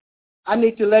 I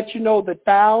need to let you know that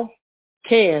thou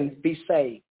can be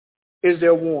saved. Is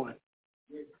there one?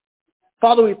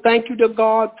 Father, we thank you, dear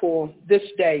God, for this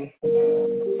day.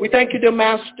 We thank you, dear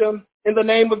Master, in the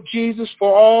name of Jesus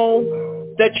for all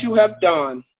that you have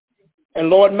done. And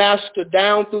Lord Master,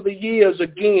 down through the years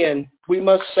again, we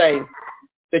must say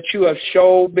that you have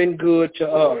sure been good to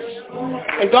us.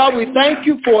 And God, we thank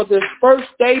you for this first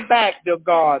day back, dear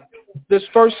God, this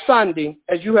first Sunday,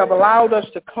 as you have allowed us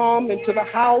to come into the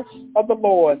house of the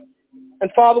Lord.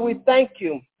 And Father, we thank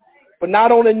you for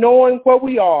not only knowing where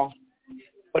we are,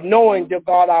 but knowing, dear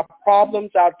God, our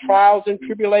problems, our trials and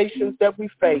tribulations that we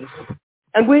face.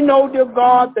 And we know, dear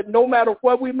God, that no matter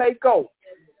where we may go,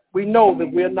 we know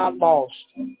that we're not lost.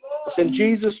 It's in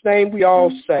Jesus' name we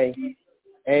all say,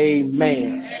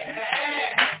 amen.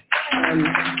 And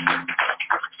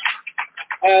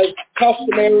as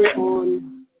customary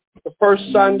on the first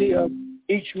Sunday of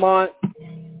each month,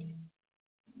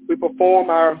 we perform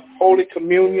our Holy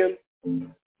Communion.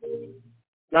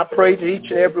 And I pray that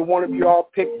each and every one of you all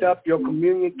picked up your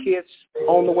communion kits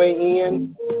on the way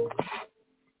in.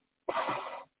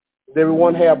 Does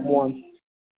everyone have one?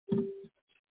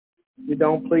 If you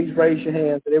don't, please raise your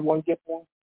hand. Did everyone get one?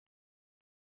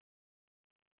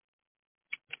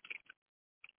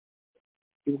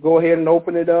 You go ahead and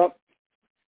open it up.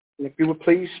 And if you would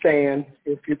please stand,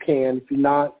 if you can. If you're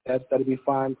not, that'll be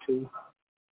fine too.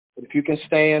 But if you can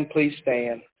stand, please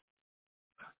stand.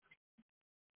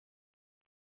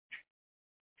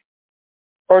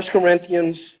 1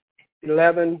 Corinthians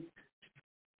 11,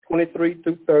 23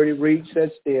 through 30 reads as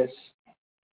this.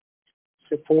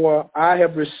 For I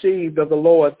have received of the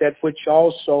Lord that which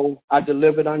also I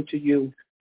delivered unto you,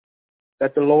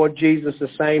 that the Lord Jesus, the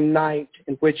same night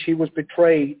in which he was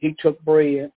betrayed, he took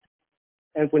bread.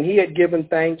 And when he had given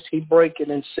thanks, he brake it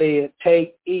and said,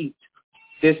 Take, eat.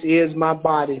 This is my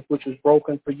body, which was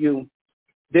broken for you.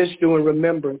 This do in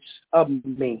remembrance of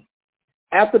me.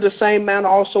 After the same manner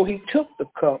also he took the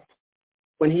cup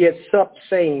when he had supped,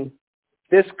 saying,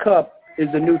 This cup is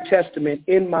the New Testament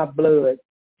in my blood.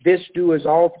 This do as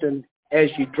often as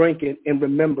you drink it in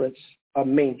remembrance of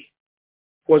me.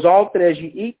 For as often as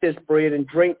you eat this bread and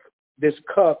drink this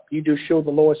cup, you do show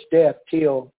the Lord's death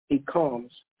till he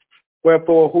comes.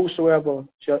 Wherefore whosoever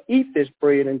shall eat this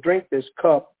bread and drink this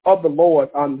cup of the Lord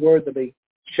unworthily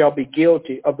shall be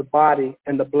guilty of the body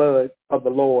and the blood of the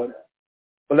Lord.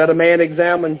 But let a man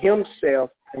examine himself,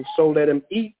 and so let him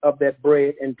eat of that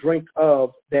bread and drink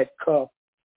of that cup.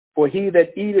 For he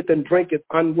that eateth and drinketh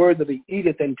unworthily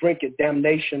eateth and drinketh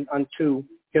damnation unto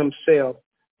himself,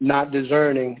 not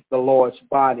discerning the Lord's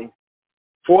body.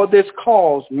 For this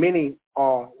cause many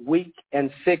are weak and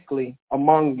sickly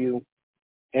among you,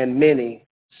 and many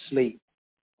sleep.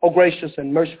 Oh, gracious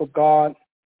and merciful God,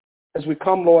 as we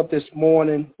come, Lord, this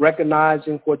morning,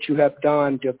 recognizing what you have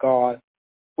done, dear God,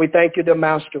 we thank you, dear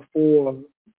Master, for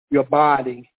your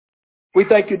body. We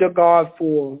thank you, dear God,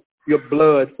 for your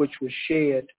blood which was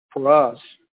shed for us.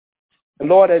 And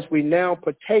Lord, as we now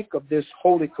partake of this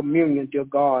Holy Communion, dear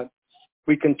God,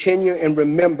 we continue in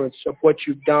remembrance of what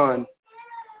you've done.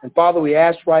 And Father, we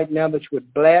ask right now that you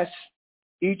would bless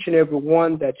each and every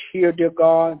one that's here, dear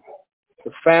God,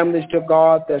 the families, dear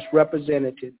God, that's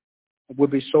represented. We'll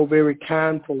be so very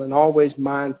kindful and always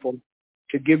mindful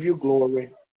to give you glory,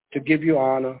 to give you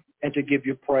honor, and to give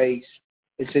you praise.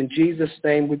 It's in Jesus'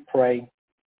 name we pray.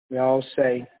 We all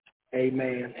say,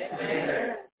 amen.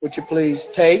 Amen. Would you please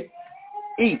take,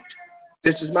 eat.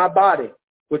 This is my body,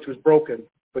 which was broken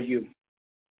for you.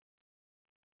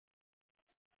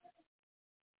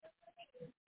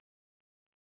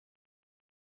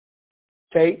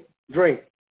 Take, drink.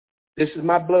 This is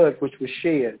my blood, which was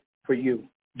shed for you.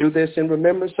 Do this in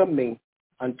remembrance of me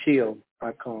until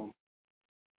I come.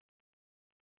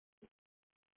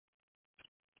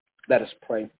 Let us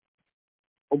pray.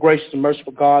 Oh, gracious and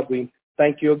merciful God, we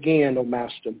thank you again, oh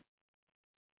Master.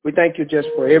 We thank you just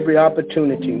for every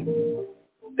opportunity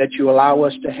that you allow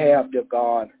us to have, dear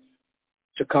God,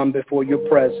 to come before your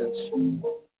presence.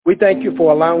 We thank you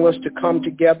for allowing us to come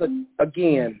together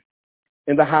again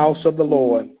in the house of the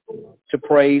Lord to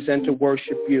praise and to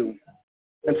worship you.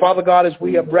 And Father God, as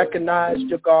we have recognized,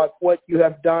 dear God, what you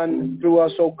have done through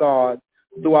us, oh God,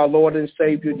 through our Lord and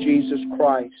Savior Jesus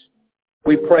Christ,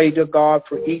 we pray, dear God,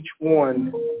 for each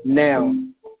one now.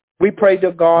 We pray,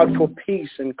 dear God, for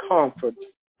peace and comfort.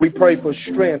 We pray for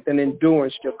strength and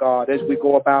endurance, dear God, as we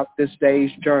go about this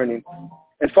day's journey.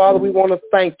 And Father, we want to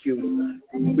thank you.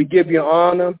 We give you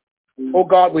honor. Oh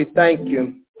God, we thank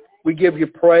you. We give you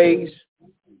praise.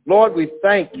 Lord, we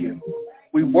thank you.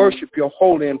 We worship your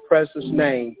holy and precious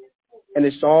name. And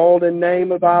it's all in the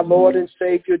name of our Lord and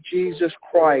Savior Jesus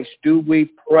Christ do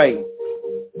we pray.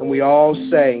 And we all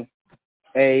say,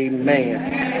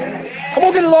 amen. Come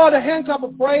on, give the Lord a hand clap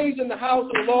of praise in the house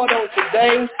of the Lord on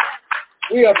today.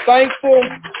 We are thankful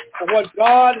for what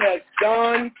God has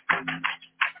done.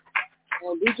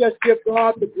 We just give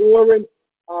God the glory.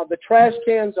 The trash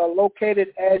cans are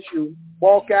located as you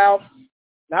walk out.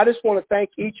 And I just want to thank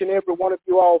each and every one of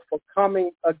you all for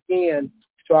coming again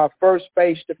to our first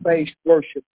face-to-face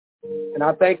worship. And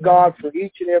I thank God for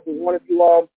each and every one of you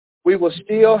all. We will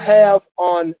still have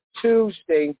on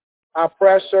Tuesday our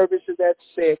prayer services at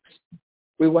 6.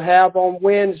 We will have on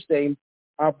Wednesday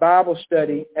our Bible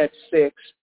study at 6.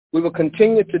 We will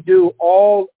continue to do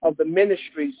all of the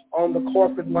ministries on the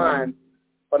corporate line.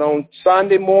 But on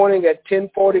Sunday morning at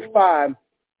 10:45,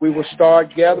 we will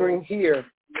start gathering here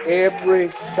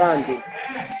every Sunday.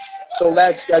 So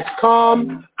let's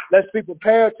come. Let's be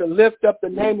prepared to lift up the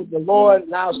name of the Lord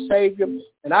and our Savior.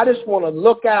 And I just want to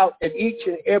look out at each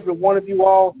and every one of you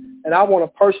all. And I want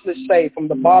to personally say from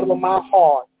the bottom of my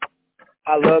heart,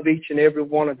 I love each and every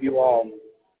one of you all.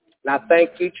 And I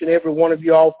thank each and every one of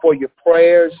you all for your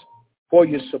prayers, for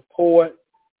your support,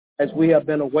 as we have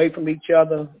been away from each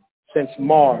other since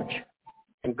March.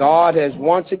 And God has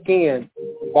once again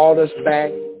brought us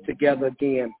back together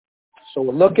again. So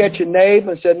look at your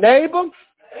neighbor and say, neighbor,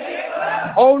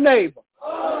 oh neighbor,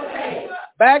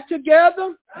 back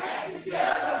together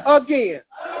again.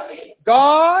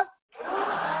 God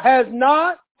has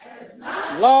not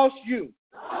lost you.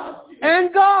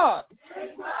 And God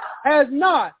has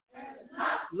not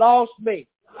lost me.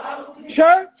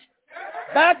 Church,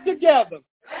 back together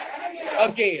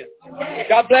again.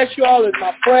 God bless you all is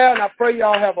my prayer, and I pray you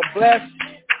all have a blessed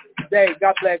day.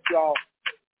 God bless you all.